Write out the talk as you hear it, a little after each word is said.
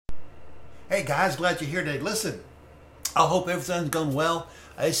Hey guys, glad you're here today. Listen, I hope everything's going well.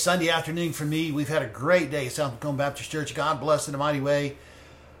 It's Sunday afternoon for me. We've had a great day at South Macomb Baptist Church. God bless in a mighty way.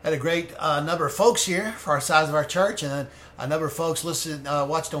 Had a great number of folks here for our size of our church, and then a number of folks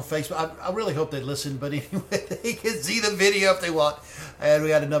watched on Facebook. I really hope they listen, but anyway, they can see the video if they want. And we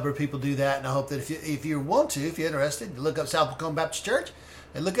had a number of people do that, and I hope that if you want to, if you're interested, look up South Macomb Baptist Church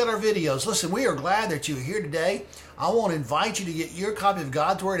and look at our videos. Listen, we are glad that you're here today. I want to invite you to get your copy of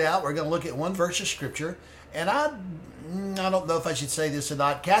God's Word out. We're going to look at one verse of Scripture, and I don't know if I should say this or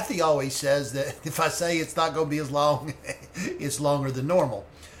not. Kathy always says that if I say it's not going to be as long, it's longer than normal.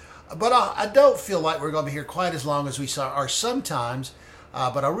 But I don't feel like we're going to be here quite as long as we are sometimes.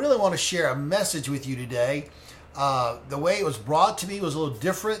 But I really want to share a message with you today. The way it was brought to me was a little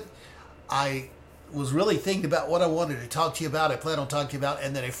different. I was really thinking about what I wanted to talk to you about. I plan on talking to you about.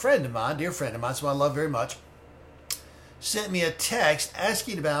 And then a friend of mine, dear friend of mine, someone I love very much, sent me a text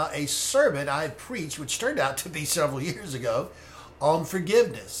asking about a sermon I had preached, which turned out to be several years ago, on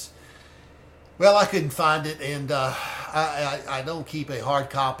forgiveness. Well, I couldn't find it, and I don't keep a hard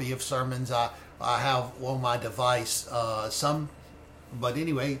copy of sermons. I have on my device some, but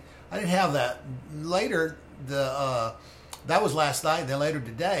anyway, I didn't have that. Later, that was last night. Then later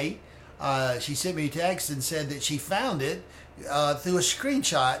today, she sent me a text and said that she found it through a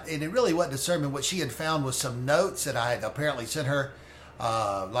screenshot, and it really wasn't a sermon. What she had found was some notes that I had apparently sent her,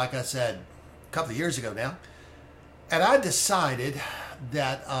 like I said, a couple of years ago now. And I decided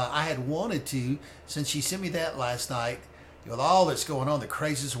that I had wanted to, since she sent me that last night, with all that's going on in the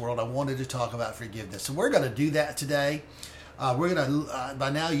craziest world, I wanted to talk about forgiveness. So we're going to do that today. We're going to, by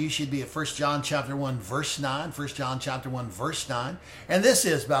now you should be at 1 John chapter 1, verse 9. 1 John chapter 1, verse 9. And this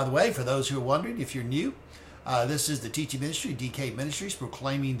is, by the way, for those who are wondering, if you're new, this is the teaching ministry, DK Ministries,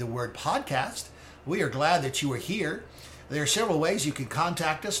 proclaiming the word podcast. We are glad that you are here. There are several ways you can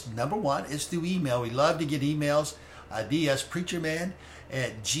contact us. Number one is through email. We love to get emails.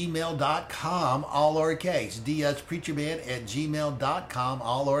 dspreacherman@gmail.com, all lowercase. dspreacherman@gmail.com,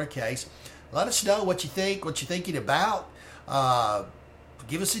 all lowercase. Let us know what you think, what you're thinking about.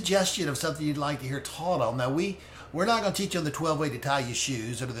 Give a suggestion of something you'd like to hear taught on. Now, we're not going to teach you on the 12 ways to tie your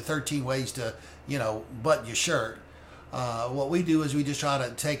shoes or the 13 ways to, button your shirt. What we do is we just try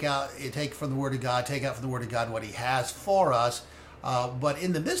to take from the Word of God, take out from the Word of God what He has for us. But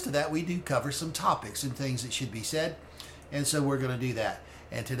in the midst of that, we do cover some topics and things that should be said. And so we're going to do that.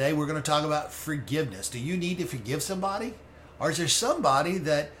 And today we're going to talk about forgiveness. Do you need to forgive somebody? Or is there somebody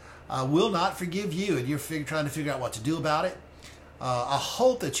that will not forgive you and you're trying to figure out what to do about it? I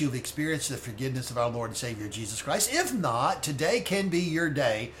hope that you've experienced the forgiveness of our Lord and Savior Jesus Christ. If not, today can be your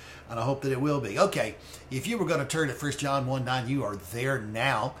day, and I hope that it will be. Okay, if you were going to turn to 1 John 1:9, you are there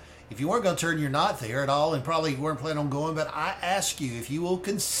now. If you weren't going to turn, you're not there at all, and probably weren't planning on going, but I ask you if you will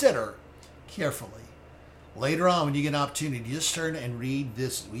consider carefully, later on when you get an opportunity, just turn and read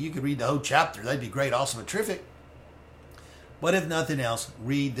this. Well, you could read the whole chapter. That'd be great, awesome, and terrific. But if nothing else,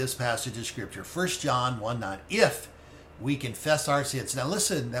 read this passage of Scripture, 1 John 1:9. If we confess our sins. Now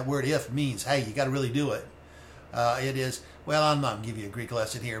listen, that word if means, hey, you got to really do it. It is, well, I'm not going to give you a Greek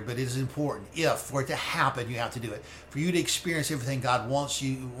lesson here, but it is important. If, for it to happen, you have to do it. For you to experience everything God wants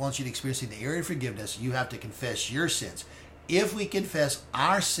you to experience in the area of forgiveness, you have to confess your sins. If we confess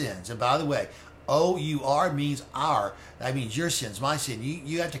our sins, and by the way, O-U-R means our. That means your sins, my sin.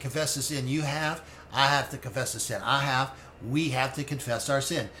 You have to confess the sin you have. I have to confess the sin I have. We have to confess our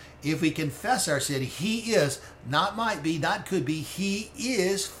sin. If we confess our sin, He is, not might be, not could be, He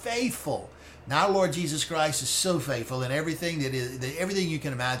is faithful. Now, Lord Jesus Christ is so faithful in everything everything you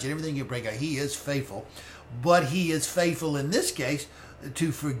can imagine, everything you bring out, He is faithful. But He is faithful in this case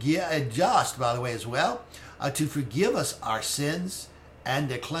to forgive, just, by the way, as well, to forgive us our sins and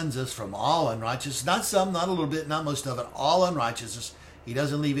to cleanse us from all unrighteousness. Not some, not a little bit, not most of it, all unrighteousness. He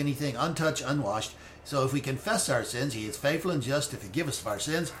doesn't leave anything untouched, unwashed. So if we confess our sins, He is faithful and just to forgive us of our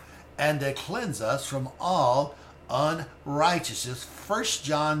sins and to cleanse us from all unrighteousness. 1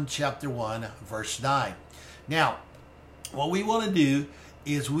 John chapter 1, verse 9. Now, what we want to do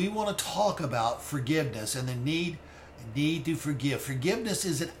is we want to talk about forgiveness and the need to forgive. Forgiveness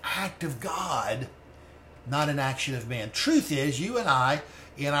is an act of God, not an action of man. Truth is, you and I,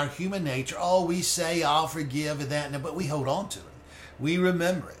 in our human nature, we say, I'll forgive and that, but we hold on to it. We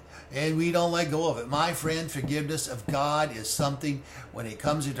remember it. And we don't let go of it. My friend, forgiveness of God is something, when it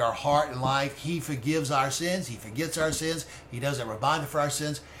comes into our heart and life, He forgives our sins. He forgets our sins. He doesn't remind us for our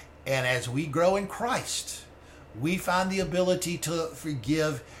sins. And as we grow in Christ, we find the ability to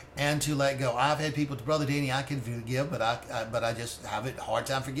forgive and to let go. I've had people, Brother Danny, I can forgive, but I just have a hard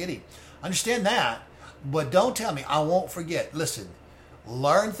time forgetting. Understand that, but don't tell me I won't forget. Listen,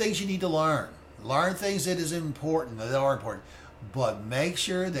 Learn things you need to learn. Learn things that is important, that are important. But make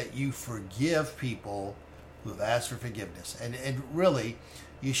sure that you forgive people who have asked for forgiveness. And really,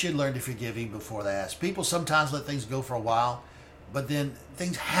 you should learn to forgive even before they ask. People sometimes let things go for a while, but then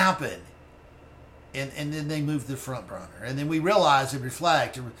things happen. And then they move to the front burner. And then we realize and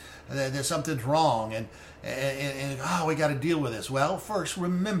reflect that something's wrong. And we got to deal with this. Well, first,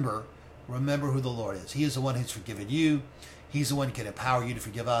 remember who the Lord is. He is the one who's forgiven you. He's the one who can empower you to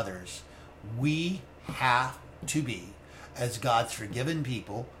forgive others. We have to be, as God's forgiven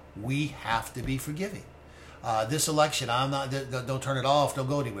people, we have to be forgiving. This election, don't turn it off, don't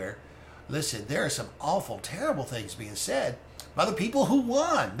go anywhere. Listen, there are some awful, terrible things being said by the people who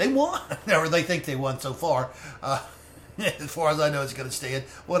won. They won, or they think they won so far. As far as I know, it's going to stand.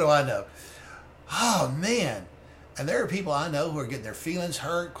 What do I know? Oh, man. And there are people I know who are getting their feelings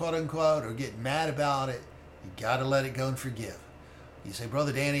hurt, quote unquote, or getting mad about it. You got to let it go and forgive. You say,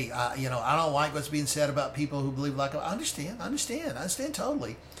 Brother Danny, I don't like what's being said about people who believe like I understand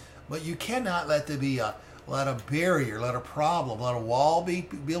totally. But you cannot let there be a barrier, let a problem, let a wall be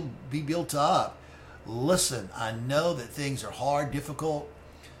built up. Listen, I know that things are hard, difficult,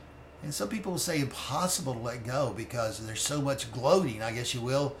 and some people will say impossible to let go because there's so much gloating, I guess you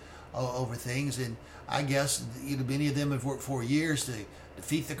will, over things. And I guess many of them have worked for years to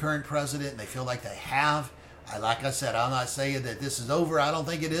defeat the current president, and they feel like they have. Like I said, I'm not saying that this is over. I don't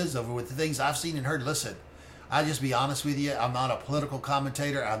think it is over with the things I've seen and heard. Listen, I'll just be honest with you. I'm not a political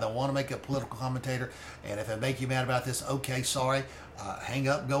commentator. I don't want to make a political commentator. And if I make you mad about this, okay, sorry. Hang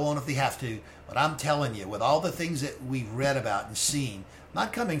up, go on if you have to. But I'm telling you, with all the things that we've read about and seen,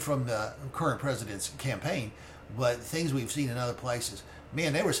 not coming from the current president's campaign, but things we've seen in other places,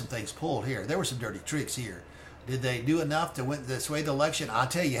 man, there were some things pulled here. There were some dirty tricks here. Did they do enough to sway the election? I'll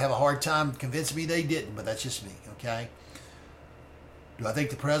tell you, have a hard time convincing me they didn't, but that's just me, okay? Do I think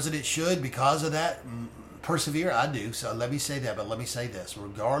the president should, because of that, persevere? I do, so let me say that, but let me say this.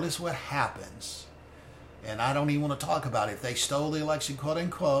 Regardless what happens, and I don't even want to talk about it, if they stole the election, quote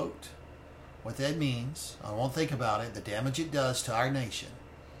unquote, what that means, I won't think about it, the damage it does to our nation.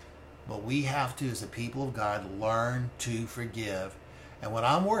 But we have to, as the people of God, learn to forgive. And what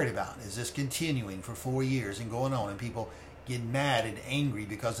I'm worried about is this continuing for 4 years and going on, and people get mad and angry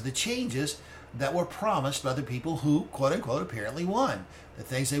because of the changes that were promised by the people who, quote unquote, apparently won. The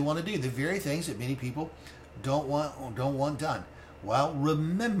things they want to do, the very things that many people don't want done. Well,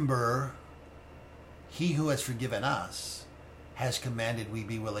 remember, he who has forgiven us has commanded we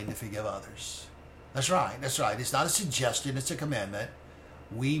be willing to forgive others. That's right. It's not a suggestion, it's a commandment.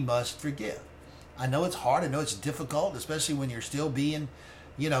 We must forgive. I know it's hard. I know it's difficult, especially when you're still being,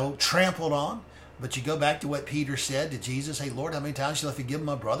 trampled on. But you go back to what Peter said to Jesus. Hey, Lord, how many times shall I forgive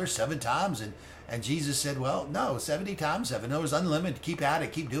my brother? 7 times. And Jesus said, well, no, 70 times 7. No, it's unlimited. Keep at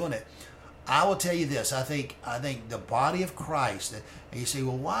it. Keep doing it. I will tell you this. I think the body of Christ, and you say,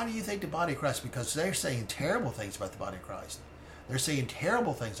 well, why do you think the body of Christ? Because they're saying terrible things about the body of Christ. They're saying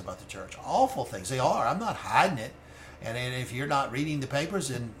terrible things about the church. Awful things. They are. I'm not hiding it. And if you're not reading the papers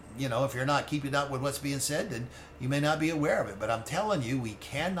and, if you're not keeping up with what's being said, then you may not be aware of it. But I'm telling you, we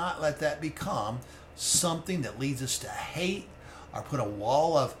cannot let that become something that leads us to hate or put a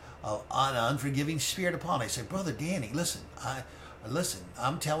wall of an unforgiving spirit upon it. I say, Brother Danny, listen,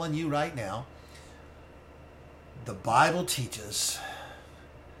 I'm telling you right now, the Bible teaches,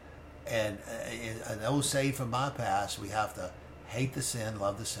 and an old saying from my past, we have to hate the sin,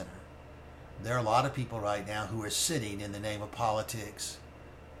 love the sinner. There are a lot of people right now who are sinning in the name of politics.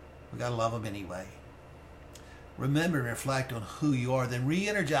 We got to love them anyway. Remember and reflect on who you are. Then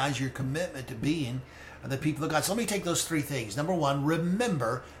re-energize your commitment to being the people of God. So let me take those 3 things. Number 1,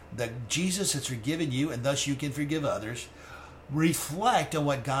 remember that Jesus has forgiven you and thus you can forgive others. Reflect on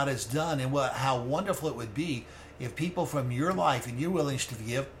what God has done and how wonderful it would be if people from your life and your willingness to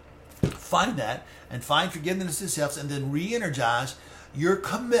forgive find that and find forgiveness themselves, and then re-energize your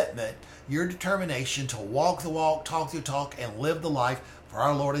commitment, your determination to walk the walk, talk the talk, and live the life for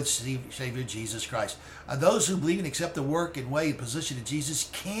our Lord and Savior Jesus Christ. Those who believe and accept the work and way and position of Jesus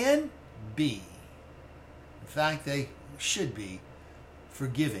can be, in fact, they should be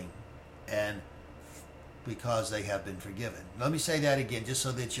forgiving, and because they have been forgiven. Let me say that again just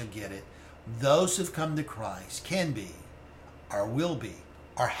so that you'll get it. Those who've come to Christ can be, or will be,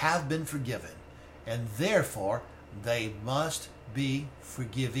 or have been forgiven, and therefore they must be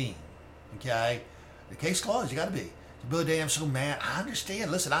forgiving. Okay? The case closed. You got to be. Brother Dan, I'm so mad. I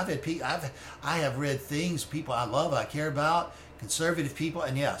understand. Listen, I have read things, people I love, I care about, conservative people,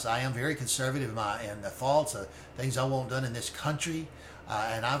 and yes, I am very conservative in the thoughts of things I want done in this country.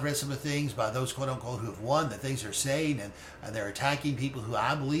 And I've read some of the things by those quote unquote who have won, the things they're saying, and they're attacking people who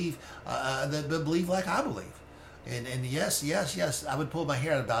I believe that believe like I believe. And yes, I would pull my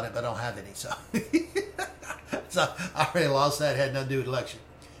hair out about it, but I don't have any. So, so I already lost that. It had nothing to do with election.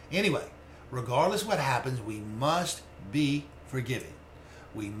 Anyway, regardless of what happens, we must be forgiving.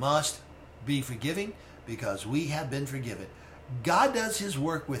 We must be forgiving because we have been forgiven. God does his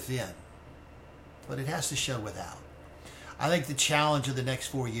work within, but it has to show without. I think the challenge of the next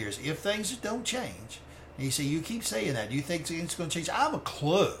 4 years, if things don't change, and you say, you keep saying that, do you think it's going to change? I have a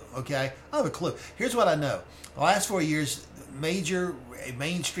clue, okay? I have a clue. Here's what I know. The last 4 years, major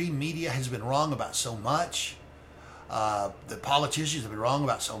mainstream media has been wrong about so much. The politicians have been wrong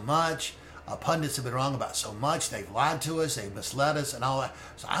about so much. Pundits have been wrong about so much. They've lied to us. They've misled us and all that.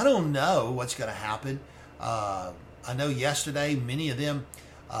 So I don't know what's going to happen. I know yesterday many of them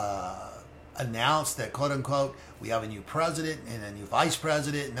announced that, quote unquote, we have a new president and a new vice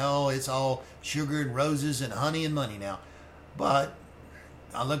president. No, it's all sugar and roses and honey and money now. But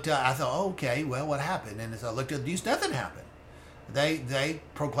I looked at, I thought, okay, well, what happened? And as I looked at the news, nothing happened. They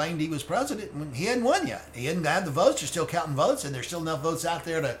proclaimed he was president when he hadn't won yet. He hadn't got the votes. They're still counting votes, and there's still enough votes out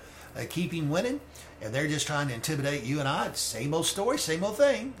there to keep him winning. And they're just trying to intimidate you and I. Same old story, same old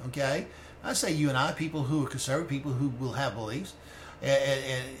thing, okay? I say you and I, people who are conservative, people who will have beliefs,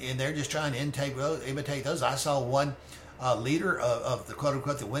 and they're just trying to imitate those. I saw one leader of the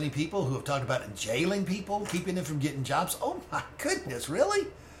quote-unquote the winning people who have talked about jailing people, keeping them from getting jobs. Oh, my goodness, really?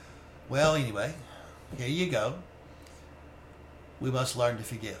 Well, anyway, here you go. We must learn to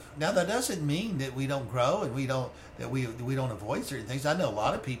forgive. Now, that doesn't mean that we don't grow and we don't avoid certain things. I know a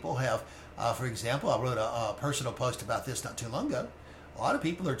lot of people have, for example, I wrote a personal post about this not too long ago. A lot of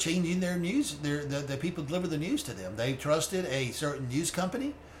people are changing their news. The people deliver the news to them. They trusted a certain news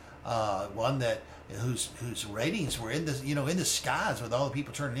company, one that whose ratings were in the skies with all the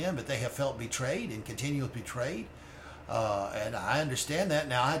people turning in, but they have felt betrayed and continually betrayed. And I understand that.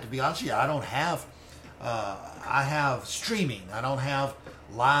 Now, I have to be honest with you, I don't have. I have streaming. I don't have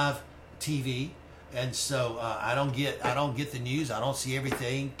live TV, and so I don't get the news. I don't see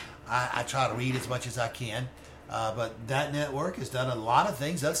everything. I try to read as much as I can, but that network has done a lot of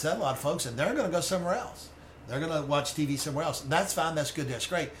things. That's upset a lot of folks, and they're going to go somewhere else. They're going to watch TV somewhere else. And that's fine. That's good. That's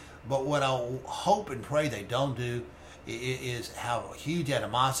great. But what I hope and pray they don't do is have a huge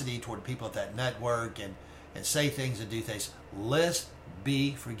animosity toward people at that network and say things and do things. Let's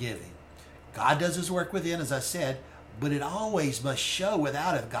be forgiving. God does his work within, as I said, but it always must show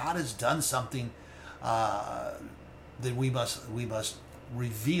without. If God has done something, then we must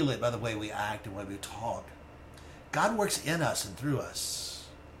reveal it by the way we act and the way we talk. God works in us and through us,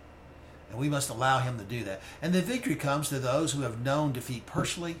 and we must allow him to do that. And the victory comes to those who have known defeat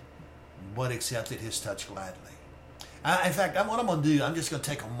personally, but accepted his touch gladly. In fact, what I'm going to do, I'm just going to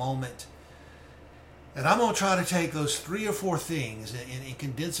take a moment, and I'm going to try to take those 3 or 4 things and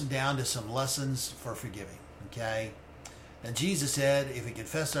condense them down to some lessons for forgiving, okay? And Jesus said, if we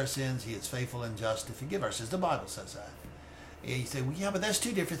confess our sins, he is faithful and just to forgive our sins. The Bible says that. And you say, well, yeah, but that's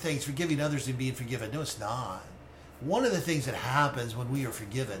 2 different things, forgiving others and being forgiven. No, it's not. One of the things that happens when we are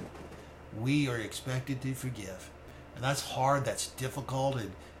forgiven, we are expected to forgive. And that's hard, that's difficult,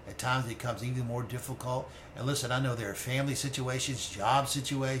 and at times it becomes even more difficult. And listen, I know there are family situations, job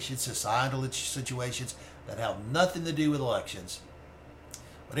situations, societal situations that have nothing to do with elections.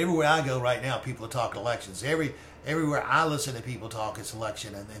 But everywhere I go right now, people are talking elections. Everywhere I listen to people talk, it's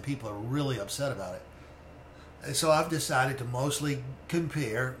election, and people are really upset about it. And so I've decided to mostly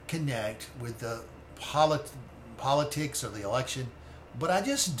connect with the politics of the election. But I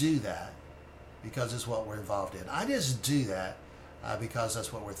just do that because it's what we're involved in. I just do that because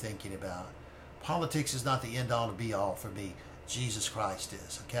that's what we're thinking about. Politics is not the end-all and be-all for me. Jesus Christ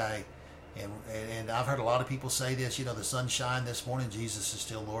is, okay? And I've heard a lot of people say this, the sun shined this morning, Jesus is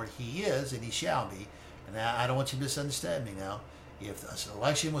still Lord. He is, and he shall be. And I don't want you to misunderstand me now. If the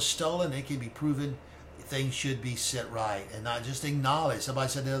election was stolen, it can be proven, things should be set right and not just acknowledge. Somebody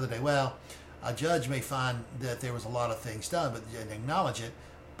said the other day, well, a judge may find that there was a lot of things done, and acknowledge it,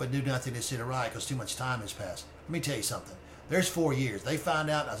 but do nothing to set it right because too much time has passed. Let me tell you something. There's 4 years. They found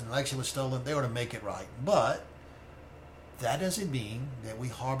out as an election was stolen, they were to make it right. But that doesn't mean that we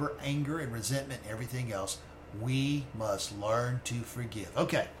harbor anger and resentment and everything else. We must learn to forgive.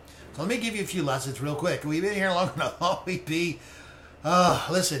 Okay, so let me give you a few lessons real quick. We've been here long enough. Oh,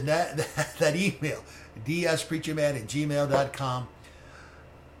 listen, that email, dspreacherman@gmail.com.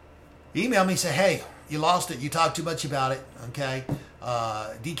 Email me and say, hey, you lost it. You talked too much about it, okay?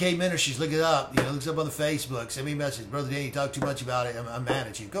 DK Ministries, look it up. Look us up on the Facebook. Send me a message. Brother Dan, you talked too much about it. I'm mad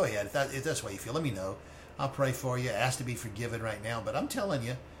at you. Go ahead. If that's the way you feel, let me know. I'll pray for you. Ask to be forgiven right now. But I'm telling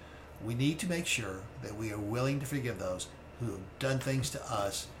you, we need to make sure that we are willing to forgive those who have done things to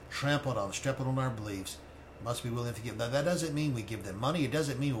us, trampled on our beliefs. Must be willing to forgive. Now, that doesn't mean we give them money. It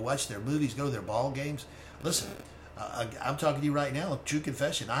doesn't mean we watch their movies, go to their ball games. Listen, I'm talking to you right now, true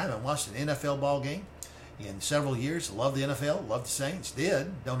confession. I haven't watched an NFL ball game in several years. Love the NFL, love the Saints.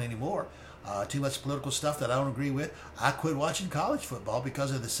 Did, don't anymore. Too much political stuff that I don't agree with. I quit watching college football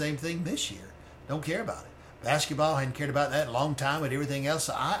because of the same thing this year. Don't care about it. Basketball, I hadn't cared about that in a long time, but everything else,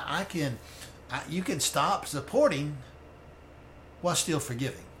 you can stop supporting while still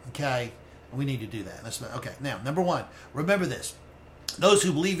forgiving. Okay? We need to do that. Okay, now, number one, remember this. Those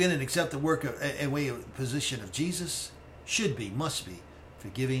who believe in and accept the work and way of position of Jesus must be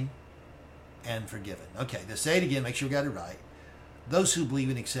forgiving and forgiven. Okay, to say it again, make sure we got it right. Those who believe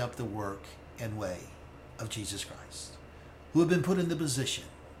and accept the work and way of Jesus Christ, who have been put in the position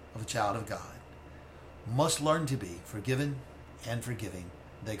of a child of God, must learn to be forgiven and forgiving.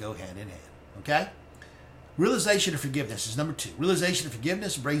 They go hand in hand. Okay? Realization of forgiveness is number two. Realization of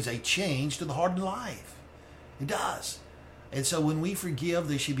forgiveness brings a change to the heart and life. It does. And so when we forgive,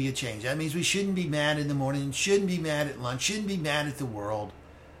 there should be a change. That means we shouldn't be mad in the morning, shouldn't be mad at lunch, shouldn't be mad at the world.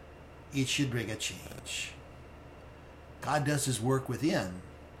 It should bring a change. God does his work within,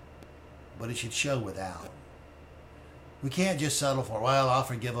 but it should show without. We can't just settle for, well, I'll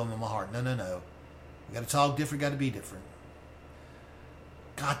forgive them in my heart. No. We got to talk different, got to be different.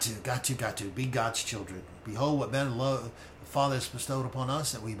 Got to be God's children. Behold what manner of love the Father has bestowed upon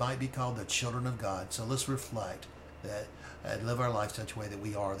us, that we might be called the children of God. So let's reflect that and live our life such a way that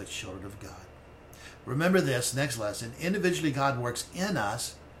we are the children of God. Remember this, next lesson. Individually, God works in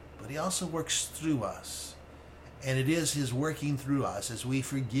us, but he also works through us. And it is his working through us as we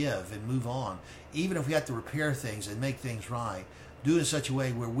forgive and move on. Even if we have to repair things and make things right, do it in such a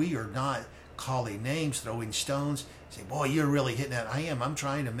way where we are not calling names, throwing stones, say, boy, you're really hitting that. I am. I'm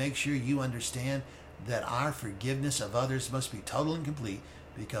trying to make sure you understand that our forgiveness of others must be total and complete,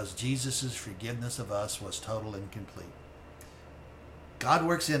 because Jesus' forgiveness of us was total and complete. God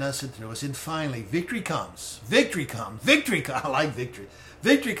works in us and through us. And finally, victory comes. Victory comes. I like victory.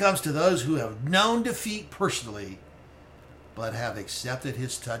 Victory comes to those who have known defeat personally, but have accepted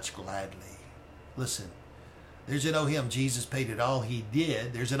his touch gladly. Listen, there's an oh him. Jesus paid it all. He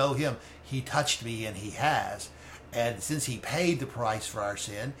did. There's an oh him. He touched me, and he has. And since he paid the price for our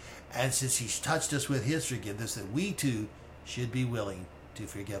sin, and since he's touched us with his forgiveness, that we too should be willing to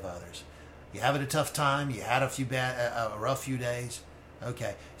forgive others. You having a tough time? You had a rough few days?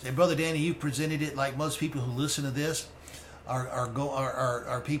 Okay. Say, Brother Danny, you presented it like most people who listen to this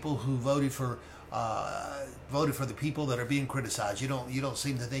are people who voted for the people that are being criticized. You don't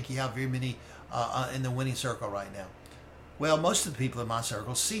seem to think you have very many in the winning circle right now. Well, most of the people in my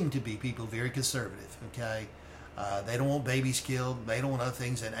circle seem to be people very conservative. Okay, they don't want babies killed. They don't want other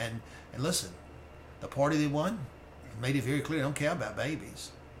things. And listen, the party they won made it very clear they don't care about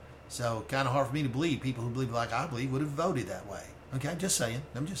babies. So kind of hard for me to believe people who believe like I believe would have voted that way. Okay, I'm just saying.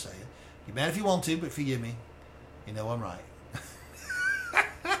 Get mad if you want to, but forgive me. You know I'm right.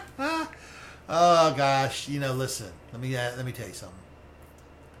 Oh gosh, listen. Let me tell you something.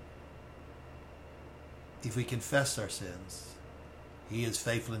 If we confess our sins, he is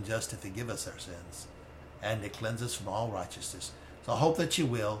faithful and just to forgive us our sins and to cleanse us from all righteousness. So I hope that you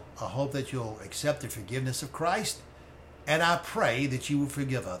will. I hope that you'll accept the forgiveness of Christ, and I pray that you will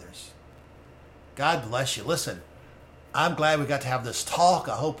forgive others. God bless you. Listen, I'm glad we got to have this talk.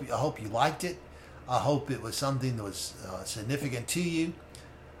 I hope you liked it. I hope it was something that was significant to you.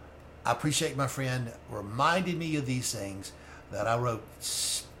 I appreciate my friend reminding me of these things that I wrote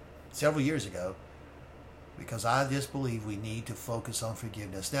several years ago, because I just believe we need to focus on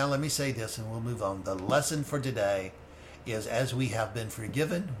forgiveness. Now, let me say this and we'll move on. The lesson for today is, as we have been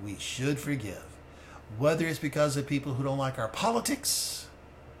forgiven, we should forgive. Whether it's because of people who don't like our politics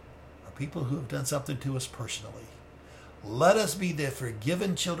or people who have done something to us personally. Let us be the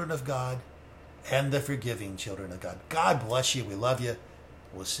forgiven children of God and the forgiving children of God. God bless you. We love you.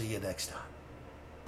 We'll see you next time.